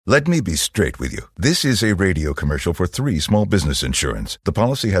Let me be straight with you. This is a radio commercial for 3 small business insurance. The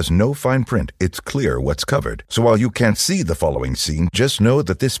policy has no fine print. It's clear what's covered. So while you can't see the following scene, just know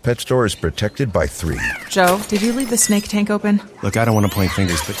that this pet store is protected by 3. Joe, did you leave the snake tank open? Look, I don't want to point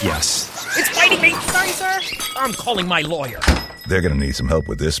fingers, but yes. It's biting me! Sorry, sir. I'm calling my lawyer. They're going to need some help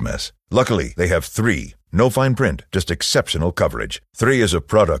with this mess. Luckily, they have 3. No fine print, just exceptional coverage. 3 is a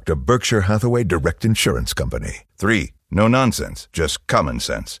product of Berkshire Hathaway Direct Insurance Company. 3. No nonsense, just common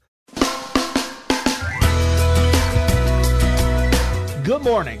sense. Good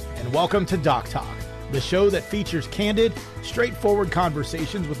morning, and welcome to Doc Talk, the show that features candid, straightforward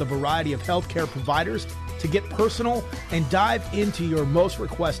conversations with a variety of healthcare providers to get personal and dive into your most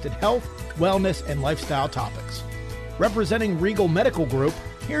requested health, wellness, and lifestyle topics. Representing Regal Medical Group,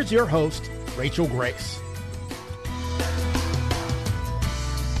 here's your host, Rachel Grace.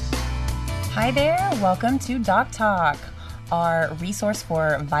 Hi there, welcome to Doc Talk, our resource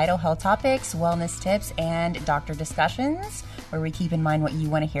for vital health topics, wellness tips, and doctor discussions, where we keep in mind what you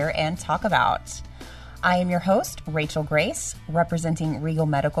want to hear and talk about. I am your host, Rachel Grace, representing Regal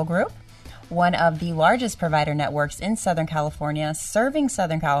Medical Group, one of the largest provider networks in Southern California, serving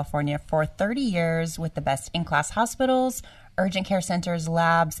Southern California for 30 years with the best-in-class hospitals, urgent care centers,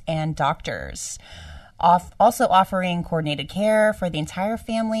 labs, and doctors. Also offering coordinated care for the entire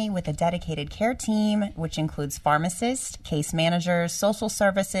family with a dedicated care team, which includes pharmacists, case managers, social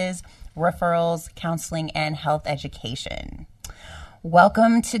services, referrals, counseling, and health education.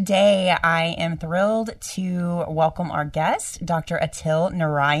 Welcome today. I am thrilled to welcome our guest, Dr. Atil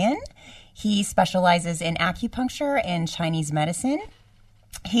Narayan. He specializes in acupuncture and Chinese medicine.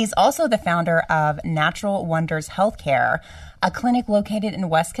 He's also the founder of Natural Wonders Healthcare, a clinic located in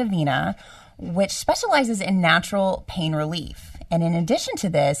West Covina, which specializes in natural pain relief. And in addition to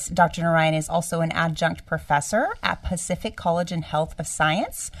this, Dr. Narayan is also an adjunct professor at Pacific College in Health of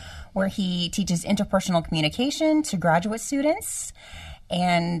Science, where he teaches interpersonal communication to graduate students.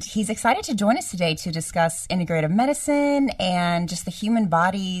 And he's excited to join us today to discuss integrative medicine and just the human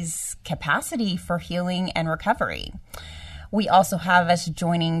body's capacity for healing and recovery. We also have us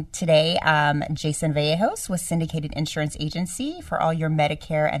joining today Jason Vallejos with Syndicated Insurance Agency for all your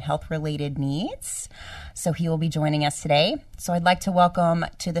Medicare and health-related needs. So he will be joining us today. So I'd like to welcome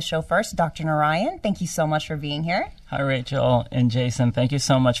to the show first Dr. Narayan. Thank you so much for being here. Hi, Rachel and Jason. Thank you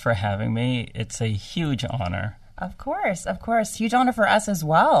so much for having me. It's a huge honor. Of course. Huge honor for us as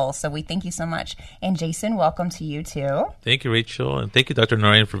well. So we thank you so much. And Jason, welcome to you too. Thank you, Rachel. And thank you, Dr.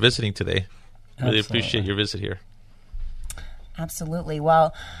 Narayan, for visiting today. Really appreciate your visit here. Absolutely.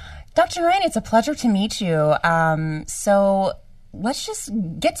 Well, Dr. Narayan, it's a pleasure to meet you. So let's just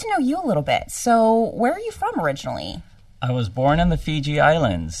get to know you a little bit. So where are you from originally? I was born in the Fiji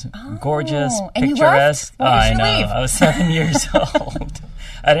Islands. Gorgeous, and picturesque. You left? Why did you I know. leave? I was 7 years old.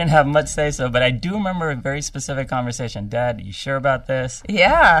 I didn't have much say so, but I do remember a very specific conversation. Dad, you sure about this?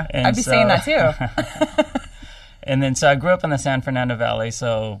 Yeah, and I'd be saying that too. And then so I grew up in the San Fernando Valley,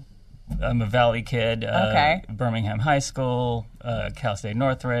 so I'm a Valley kid. Okay. Birmingham High School, Cal State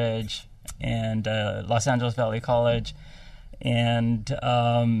Northridge, and Los Angeles Valley College. And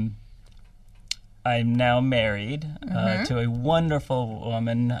I'm now married to a wonderful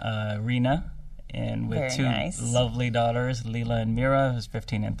woman, Rena, and with Very two nice. lovely daughters, Leela and Mira, who's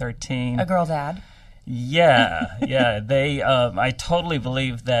 15 and 13. A girl dad. Yeah. They, I totally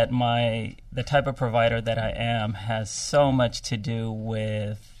believe that the type of provider that I am has so much to do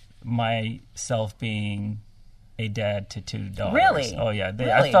with myself being a dad to 2 daughters. Really? Oh, yeah.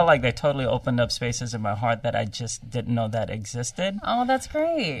 Really? I felt like they totally opened up spaces in my heart that I just didn't know that existed. Oh, that's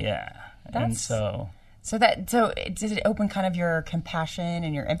great. Yeah. So did it open kind of your compassion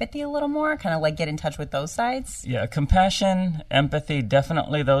and your empathy a little more? Kind of like get in touch with those sides? Yeah, compassion, empathy,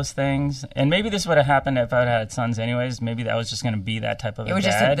 definitely those things. And maybe this would have happened if I had sons anyways. Maybe I was just going to be that type of a dad. It was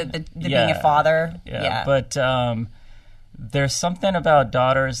just the being a father. Yeah. But there's something about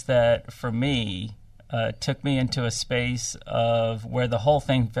daughters that, for me, took me into a space of where the whole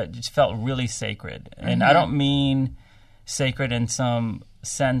thing just felt really sacred. And I don't mean sacred in some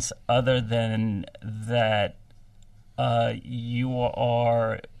sense other than that you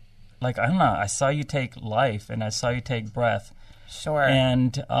are, like, I don't know, I saw you take life and I saw you take breath. Sure.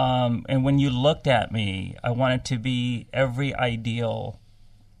 And when you looked at me, I wanted to be every ideal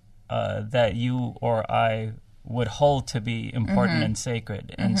that you or I would hold to be important and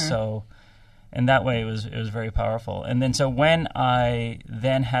sacred. And so in that way it was very powerful. And then so when I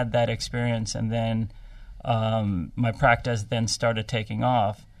then had that experience and then my practice then started taking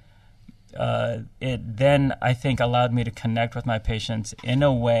off, it then, I think, allowed me to connect with my patients in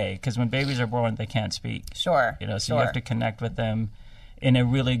a way, because when babies are born, they can't speak. Sure. So you have to connect with them in a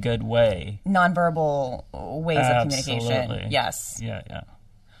really good way. Nonverbal ways of communication. Absolutely. Yes. Yeah.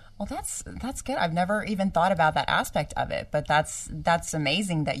 Well, that's good. I've never even thought about that aspect of it, but that's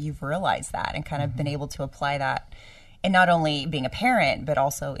amazing that you've realized that and kind of been able to apply that in not only being a parent, but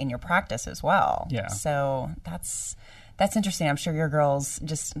also in your practice as well. Yeah. So that's interesting. I'm sure your girls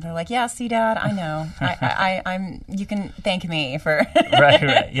they're like, yeah, see, Dad, I know. I'm. You can thank me for.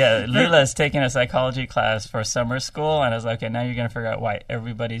 Right. Yeah. Lula's taking a psychology class for summer school, and I was like, okay, now you're going to figure out why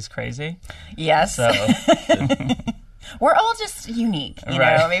everybody's crazy. Yes. So. We're all just unique, you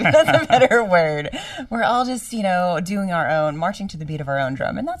Right. know, maybe that's a better word. We're all just, doing our own, marching to the beat of our own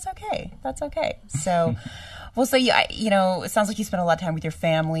drum, and that's okay. That's okay. So, well, so it sounds like you spend a lot of time with your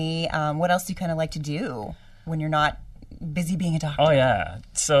family. What else do you kind of like to do when you're not busy being a doctor? Oh, yeah.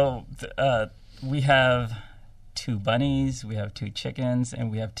 So we have 2 bunnies, we have 2 chickens,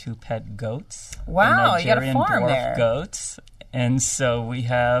 and we have 2 pet goats. Wow, you got a Nigerian farm dwarf there. Goats. And so we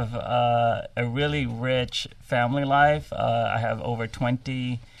have a really rich family life. I have over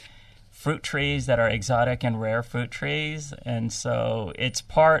 20 fruit trees that are exotic and rare fruit trees. And so it's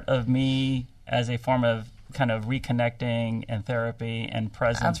part of me as a form of kind of reconnecting and therapy and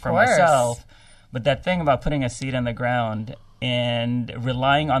presence Of for course. myself. But that thing about putting a seed in the ground and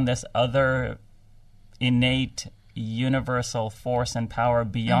relying on this other innate universal force and power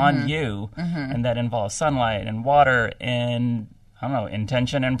beyond you, and that involves sunlight and water and, I don't know,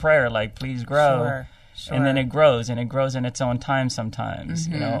 intention and prayer, like, please grow. Sure. And then it grows, and it grows in its own time sometimes,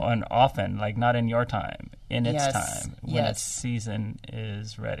 and often, like, not in your time, in its time, when its season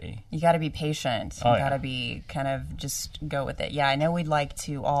is ready. You got to be patient. You got to be kind of just go with it. Yeah, I know we'd like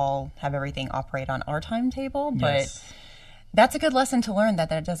to all have everything operate on our timetable, but that's a good lesson to learn that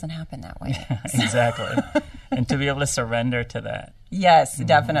it doesn't happen that way. Exactly. And to be able to surrender to that. Yes,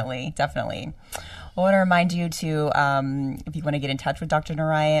 definitely. I want to remind you to, if you want to get in touch with Dr.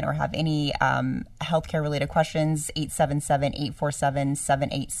 Narayan or have any healthcare-related questions,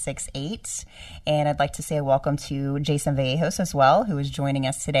 877-847-7868. And I'd like to say welcome to Jason Vallejos as well, who is joining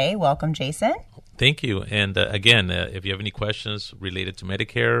us today. Welcome, Jason. Thank you. And again, if you have any questions related to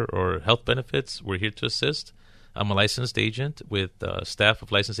Medicare or health benefits, we're here to assist. I'm a licensed agent with staff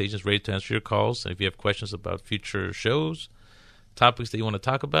of licensed agents ready to answer your calls. And if you have questions about future shows, topics that you want to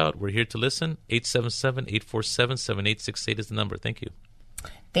talk about, we're here to listen. 877-847-7868 is the number. Thank you.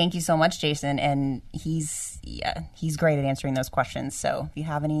 Thank you so much, Jason. And he's great at answering those questions. So if you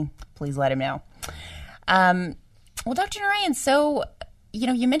have any, please let him know. Well, Dr. Narayan, so,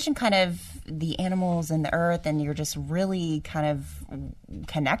 you mentioned kind of the animals and the earth, and you're just really kind of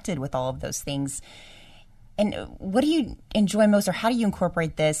connected with all of those things. And what do you enjoy most, or how do you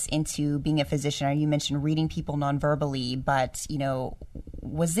incorporate this into being a physician? You mentioned reading people nonverbally, but,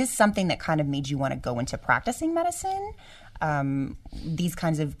 was this something that kind of made you want to go into practicing medicine? These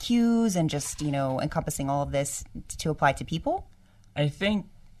kinds of cues and just, encompassing all of this to apply to people? I think,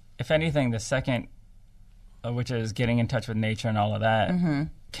 if anything, the second, which is getting in touch with nature and all of that,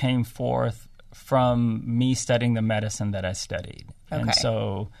 came forth from me studying the medicine that I studied. Okay. And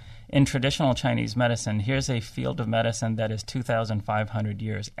so in traditional Chinese medicine, here's a field of medicine that is 2,500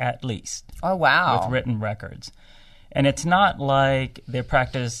 years at least. Oh, wow. With written records. And it's not like they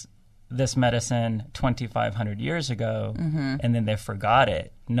practiced this medicine 2,500 years ago and then they forgot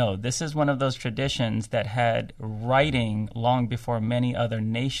it. No, this is one of those traditions that had writing long before many other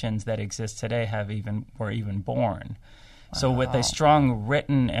nations that exist today were even born. So with a strong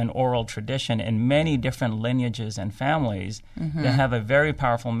written and oral tradition in many different lineages and families, they have a very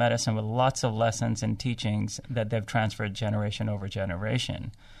powerful medicine with lots of lessons and teachings that they've transferred generation over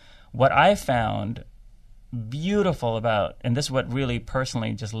generation. What I found beautiful about, and this is what really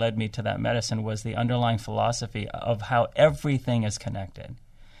personally just led me to that medicine, was the underlying philosophy of how everything is connected.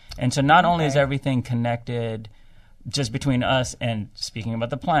 And so not only is everything connected just between us and speaking about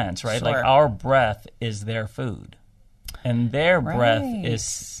the plants, right? Sure. Like our breath is their food. And their breath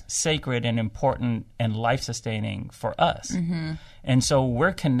is sacred and important and life-sustaining for us. And so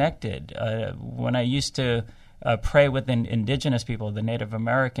we're connected. When I used to pray with indigenous people, the Native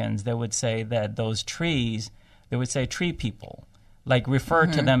Americans, they would say that those trees, they would say tree people, like refer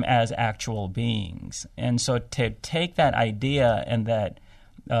to them as actual beings. And so to take that idea and that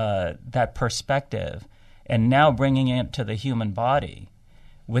perspective and now bringing it to the human body,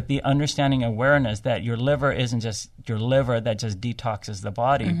 with the understanding awareness that your liver isn't just your liver that just detoxes the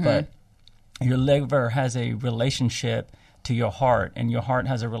body, but your liver has a relationship to your heart, and your heart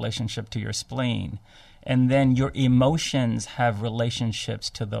has a relationship to your spleen. And then your emotions have relationships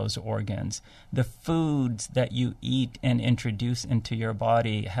to those organs. The foods that you eat and introduce into your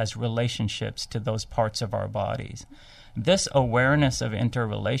body has relationships to those parts of our bodies. this awareness of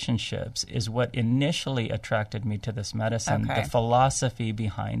interrelationships is what initially attracted me to this medicine, the philosophy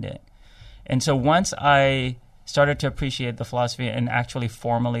behind it. And so once I started to appreciate the philosophy and actually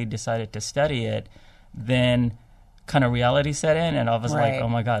formally decided to study it, then kind of reality set in, and I was like, oh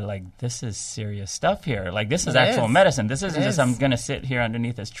my God, like this is serious stuff here. Like this is actual medicine. This isn't just I'm going to sit here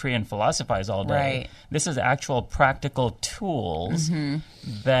underneath this tree and philosophize all day. Right. This is actual practical tools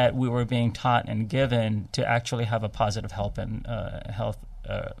that we were being taught and given to actually have a positive health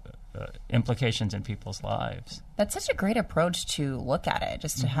implications in people's lives. That's such a great approach to look at it,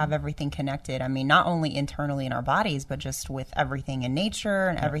 just to have everything connected. I mean, not only internally in our bodies, but just with everything in nature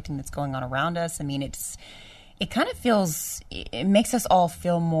and everything that's going on around us. I mean, it kind of it makes us all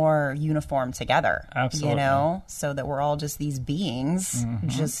feel more uniform together. Absolutely. You know, so that we're all just these beings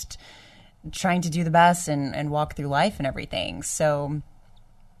just trying to do the best and walk through life and everything. So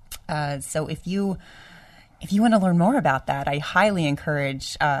if you want to learn more about that, I highly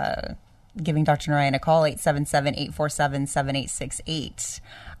encourage giving Dr. Narayan a call, 877-847-7868.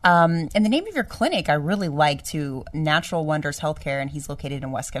 And the name of your clinic I really like, to Natural Wonders Healthcare, and he's located in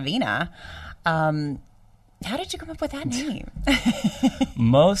West Covina. How did you come up with that name?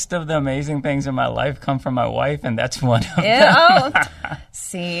 Most of the amazing things in my life come from my wife, and that's one of them.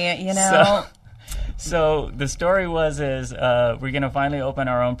 See, you know. So the story is we're going to finally open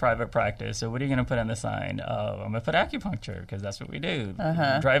our own private practice. So what are you going to put on the sign? I'm going to put acupuncture, because that's what we do.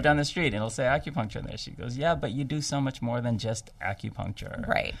 Drive down the street and it'll say acupuncture there. She goes, yeah, but you do so much more than just acupuncture.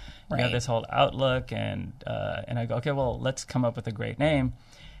 Right. You have this whole outlook, and I go, okay, well, let's come up with a great name.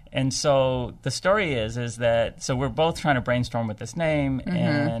 And so the story is that we're both trying to brainstorm with this name,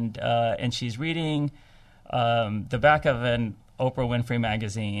 and she's reading the back of an Oprah Winfrey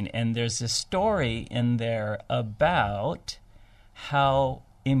magazine, and there's this story in there about how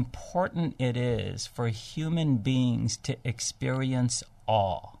important it is for human beings to experience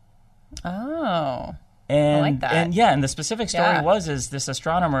awe. Oh. And, I like that. And the specific story is this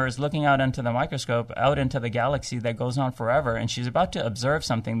astronomer is looking out into the microscope, out into the galaxy that goes on forever, and she's about to observe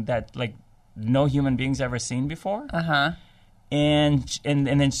something that like no human being's ever seen before. And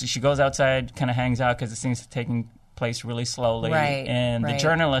then she goes outside, kind of hangs out because this thing's taking place really slowly. Right. And the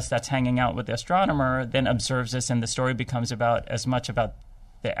journalist that's hanging out with the astronomer then observes this, and the story becomes as much about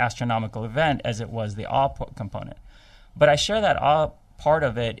the astronomical event as it was the awe component. But I share that awe part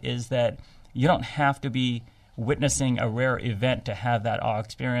of it is that you don't have to be witnessing a rare event to have that awe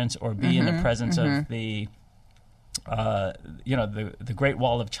experience, or be in the presence of the Great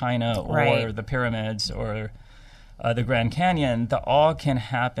Wall of China, or the pyramids, or the Grand Canyon. The awe can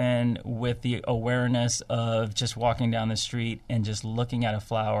happen with the awareness of just walking down the street and just looking at a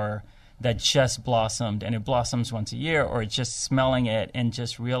flower that just blossomed, and it blossoms once a year, or just smelling it and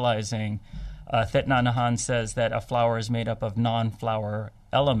just realizing. Thich Nhat Hanh says that a flower is made up of non-flower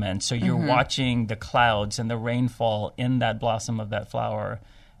elements. So you're watching the clouds and the rainfall in that blossom of that flower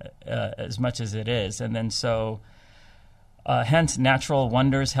as much as it is. And then hence Natural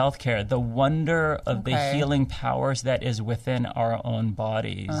Wonders Healthcare, the wonder of the healing powers that is within our own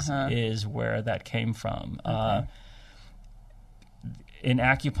bodies is where that came from. In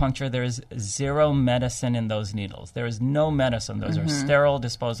acupuncture, there is zero medicine in those needles. There is no medicine. Those are sterile,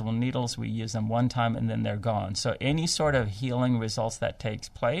 disposable needles. We use them one time and then they're gone. So any sort of healing results that takes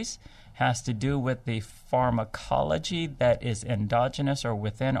place has to do with the pharmacology that is endogenous or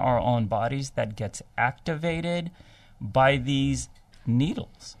within our own bodies that gets activated by these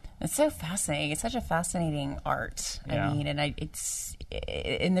needles. It's so fascinating. It's such a fascinating art. Yeah. I mean, and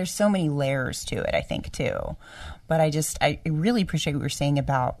there's so many layers to it, I think, too. But I really appreciate what you're saying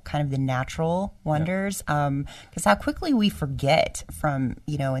about kind of the natural wonders, because how quickly we forget from,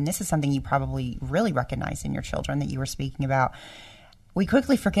 and this is something you probably really recognize in your children that you were speaking about. We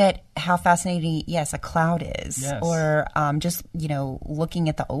quickly forget how fascinating, a cloud is, or just looking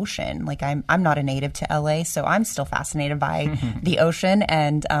at the ocean. Like I'm not a native to L.A., so I'm still fascinated by the ocean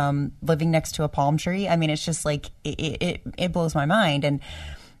and living next to a palm tree. I mean, it's just like it blows my mind, and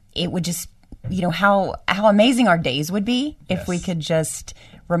it would just how amazing our days would be if we could just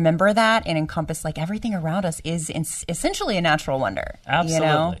remember that and encompass like everything around us is essentially a natural wonder.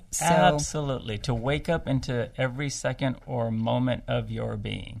 Absolutely. Absolutely. To wake up into every second or moment of your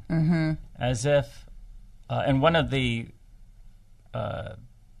being. As if, and one of the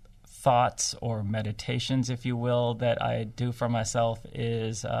thoughts or meditations, if you will, that I do for myself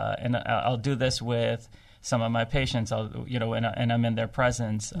is, and I'll do this with some of my patients, and I'm in their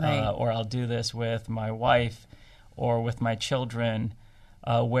presence, or I'll do this with my wife or with my children,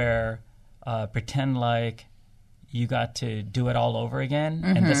 where pretend like you got to do it all over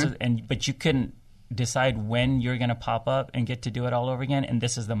again, but you couldn't decide when you're going to pop up and get to do it all over again, and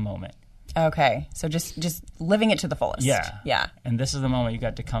this is the moment. Okay, so just living it to the fullest. Yeah. And this is the moment you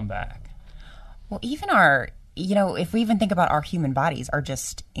got to come back. Well, even if we even think about our human bodies are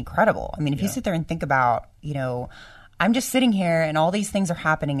just incredible. I mean, if you sit there and think about, I'm just sitting here and all these things are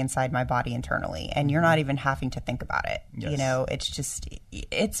happening inside my body internally, and you're not even having to think about it. Yes.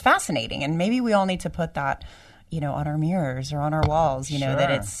 It's fascinating. And maybe we all need to put that, on our mirrors or on our walls,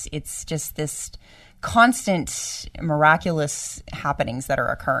 that it's just this constant miraculous happenings that are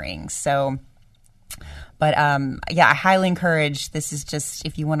occurring. So, but I highly encourage, this is just,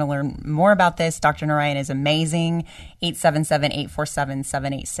 if you want to learn more about this, Dr. Narayan is amazing,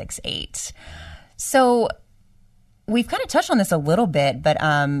 877-847-7868. So we've kind of touched on this a little bit, but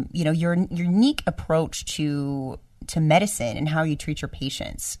your unique approach to medicine and how you treat your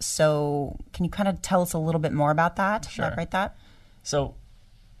patients. So can you kind of tell us a little bit more about that? Sure. Elaborate that? So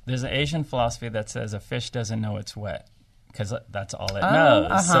there's an Asian philosophy that says a fish doesn't know it's wet because that's all it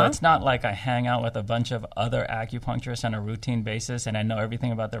knows. So it's not like I hang out with a bunch of other acupuncturists on a routine basis and I know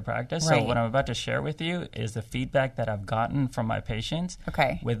everything about their practice. Right. So what I'm about to share with you is the feedback that I've gotten from my patients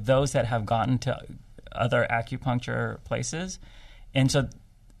with those that have gotten to other acupuncture places. And so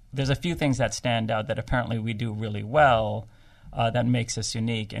there's a few things that stand out that apparently we do really well that makes us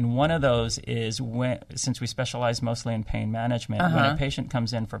unique. And one of those is since we specialize mostly in pain management, when a patient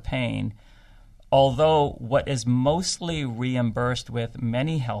comes in for pain, although what is mostly reimbursed with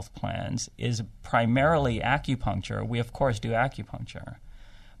many health plans is primarily acupuncture, we of course do acupuncture.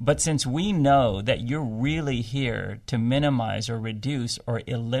 But since we know that you're really here to minimize or reduce or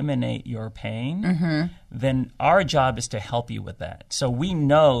eliminate your pain, then our job is to help you with that. So we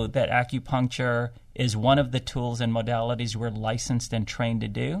know that acupuncture is one of the tools and modalities we're licensed and trained to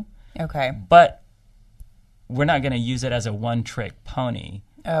do. Okay. But we're not going to use it as a one-trick pony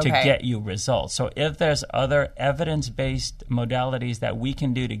to get you results. So if there's other evidence-based modalities that we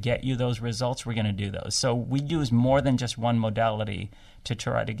can do to get you those results, we're going to do those. So we use more than just one modality to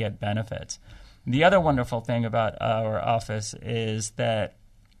try to get benefits. The other wonderful thing about our office is that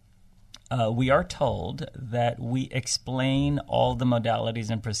we are told that we explain all the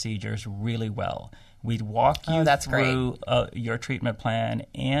modalities and procedures really well. We walk you through your treatment plan,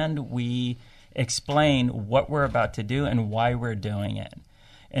 and we explain what we're about to do and why we're doing it.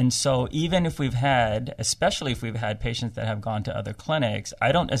 And so even if especially if we've had patients that have gone to other clinics,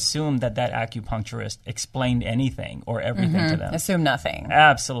 I don't assume that acupuncturist explained anything or everything to them. Assume nothing.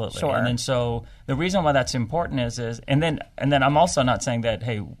 Absolutely. Sure. And then so the reason why that's important is and then I'm also not saying that,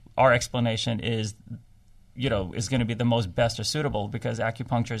 hey, our explanation is going to be the most best or suitable, because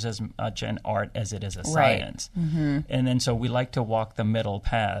acupuncture is as much an art as it is a science. And then so we like to walk the middle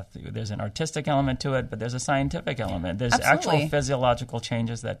path. There's an artistic element to it, but there's a scientific element. There's actual physiological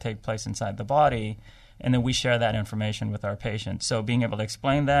changes that take place inside the body, and then we share that information with our patients. So being able to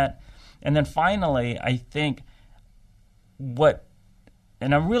explain that. And then finally, I think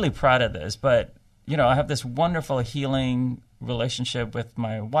and I'm really proud of this, but I have this wonderful healing relationship with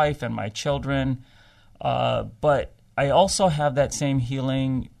my wife and my children. But I also have that same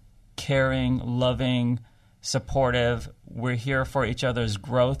healing, caring, loving, supportive, we're here for each other's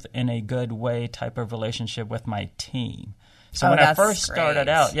growth in a good way type of relationship with my team. So when I first started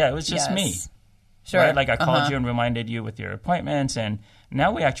out, it was just me. Sure. Right? Like I called you and reminded you with your appointments, and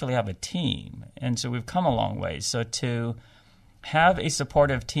now we actually have a team. And so we've come a long way. So to have a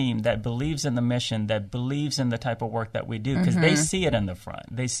supportive team that believes in the mission, that believes in the type of work that we do, because they see it in the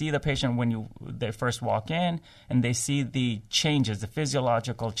front. They see the patient when they first walk in, and they see the changes, the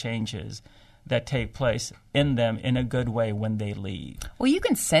physiological changes that take place in them in a good way when they leave. Well, you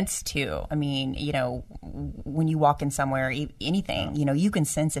can sense too. I mean, when you walk in somewhere, anything, you can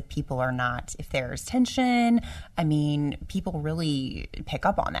sense if people are not, if there's tension. I mean, people really pick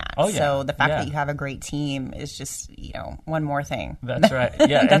up on that. Oh, yeah. So the fact that you have a great team is just, one more thing. That's right.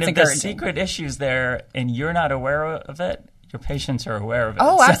 Yeah. That's and if there's secret issues there and you're not aware of it, your patients are aware of it.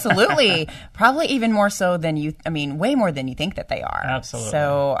 Oh, absolutely. Probably even more so than way more than you think that they are. Absolutely.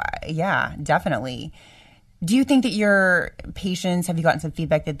 So, yeah, definitely. Do you think that your patients, have you gotten some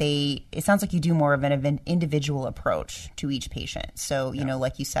feedback that it sounds like you do more of an individual approach to each patient. So,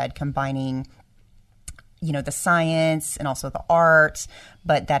 like you said, combining, the science and also the art,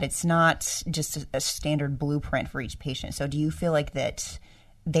 but that it's not just a standard blueprint for each patient. So do you feel like that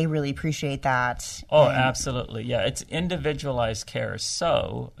they really appreciate that? Oh, absolutely. Yeah, it's individualized care.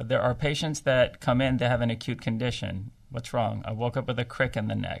 So there are patients that come in that have an acute condition, What's wrong? I woke up with a crick in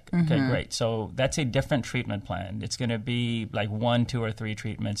the neck. Okay, great. So that's a different treatment plan. It's going to be like 1, 2, or 3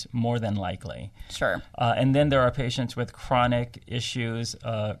 treatments, more than likely. Sure. And then there are patients with chronic issues,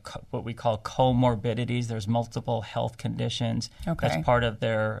 what we call comorbidities. There's multiple health conditions. Okay. That's part of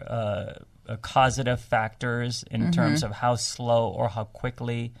their causative factors in terms of how slow or how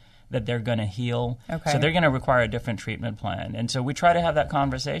quickly that they're going to heal. Okay. So they're going to require a different treatment plan. And so we try to have that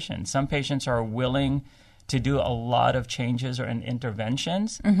conversation. Some patients are willing to do a lot of changes or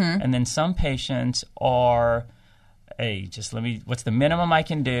interventions. And then some patients are, hey, what's the minimum I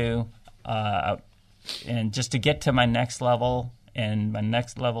can do? And just to get to my next level, and my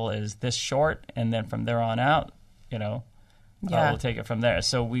next level is this short, and then from there on out, we'll take it from there.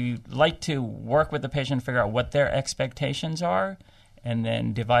 So we like to work with the patient, figure out what their expectations are, and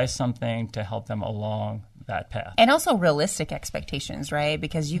then devise something to help them along that path. And also realistic expectations, right?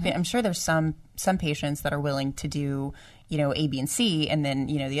 Because I'm sure there's some patients that are willing to do, A, B, and C, and then,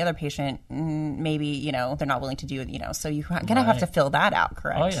 the other patient, maybe, they're not willing to do, so you're going to have to fill that out,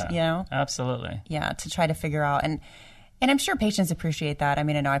 correct? Oh, yeah. Absolutely. Yeah, to try to figure out. And I'm sure patients appreciate that. I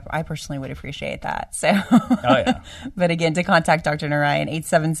mean, I know I personally would appreciate that. So, oh, yeah. But again, to contact Dr. Narayan,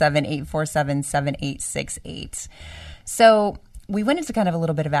 877-847-7868. So we went into kind of a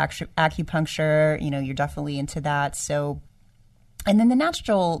little bit of acupuncture. You're definitely into that. So, and then the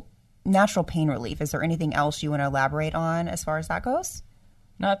natural pain relief. Is there anything else you want to elaborate on as far as that goes?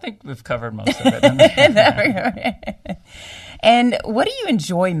 No, I think we've covered most of it. And what do you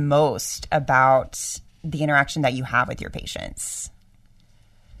enjoy most about the interaction that you have with your patients?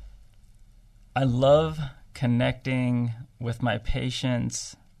 I love connecting with my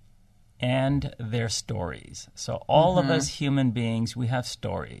patients and their stories. So all of us human beings, we have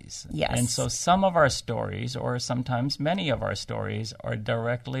stories. Yes. And so some of our stories, or sometimes many of our stories, are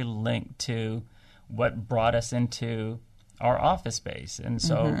directly linked to what brought us into our office space. And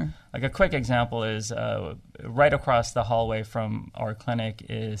so like a quick example is right across the hallway from our clinic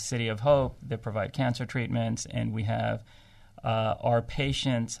is City of Hope. They provide cancer treatments, and we have our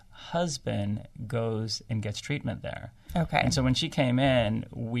patient's husband goes and gets treatment there. Okay. And so when she came in,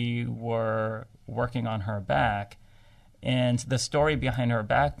 we were working on her back. And the story behind her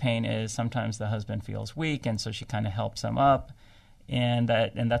back pain is sometimes the husband feels weak, and so she kind of helps him up. And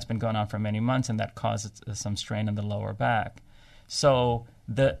that's been going on for many months, and that causes some strain in the lower back. So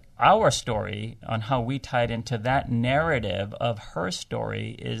our story on how we tied into that narrative of her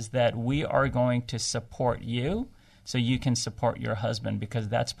story is that we are going to support you so you can support your husband, because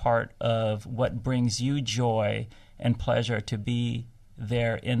that's part of what brings you joy and pleasure to be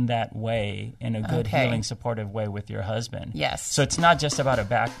there in that way, in a good, healing, supportive way with your husband. Yes. So it's not just about a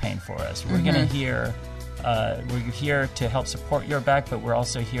back pain for us. We're going to hear... we're here to help support your back, but we're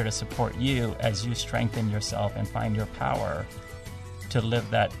also here to support you as you strengthen yourself and find your power to live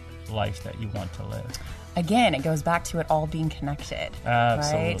that life that you want to live. Again, it goes back to it all being connected.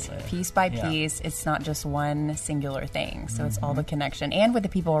 Absolutely. Right? Piece by piece. It's not just one singular thing. So it's all the connection. And with the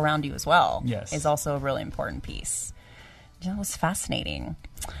people around you as well. Yes. Is also a really important piece. It was fascinating.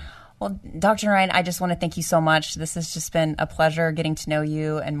 Well, Dr. Narayan, I just want to thank you so much. This has just been a pleasure getting to know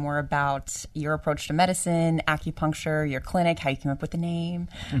you and more about your approach to medicine, acupuncture, your clinic, how you came up with the name.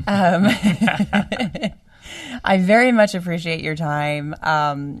 I very much appreciate your time.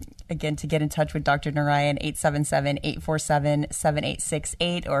 Again, to get in touch with Dr. Narayan,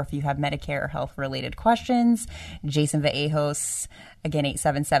 877-847-7868, or if you have Medicare or health-related questions, Jason Vallejos, again,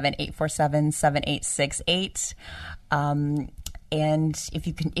 877-847-7868. And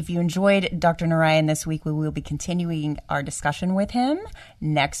if you enjoyed Dr. Narayan this week, we will be continuing our discussion with him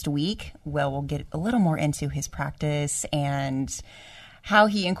next week. We'll get a little more into his practice and how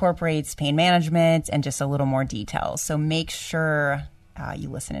he incorporates pain management and just a little more detail. So make sure you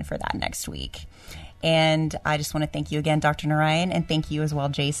listen in for that next week. And I just want to thank you again, Dr. Narayan, and thank you as well,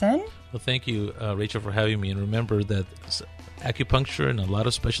 Jason. Well, thank you, Rachel, for having me. And remember that acupuncture and a lot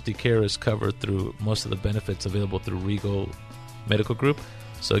of specialty care is covered through most of the benefits available through Regal Medical Group.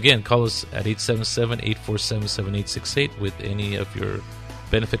 So again, call us at 877-847-7868 with any of your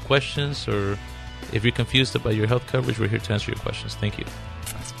benefit questions, or if you're confused about your health coverage, we're here to answer your questions. Thank you.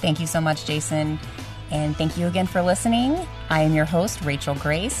 Thank you so much, Jason. And thank you again for listening. I am your host, Rachel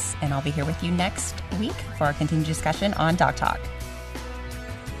Grace, and I'll be here with you next week for our continued discussion on Doc Talk.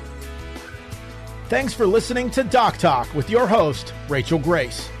 Thanks for listening to Doc Talk with your host, Rachel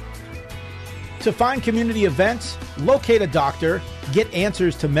Grace. To find community events, locate a doctor, get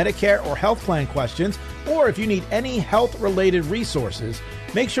answers to Medicare or health plan questions, or if you need any health-related resources,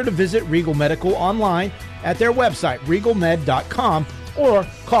 make sure to visit Regal Medical online at their website, regalmed.com, or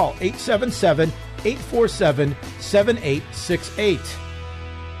call 877 847-7868.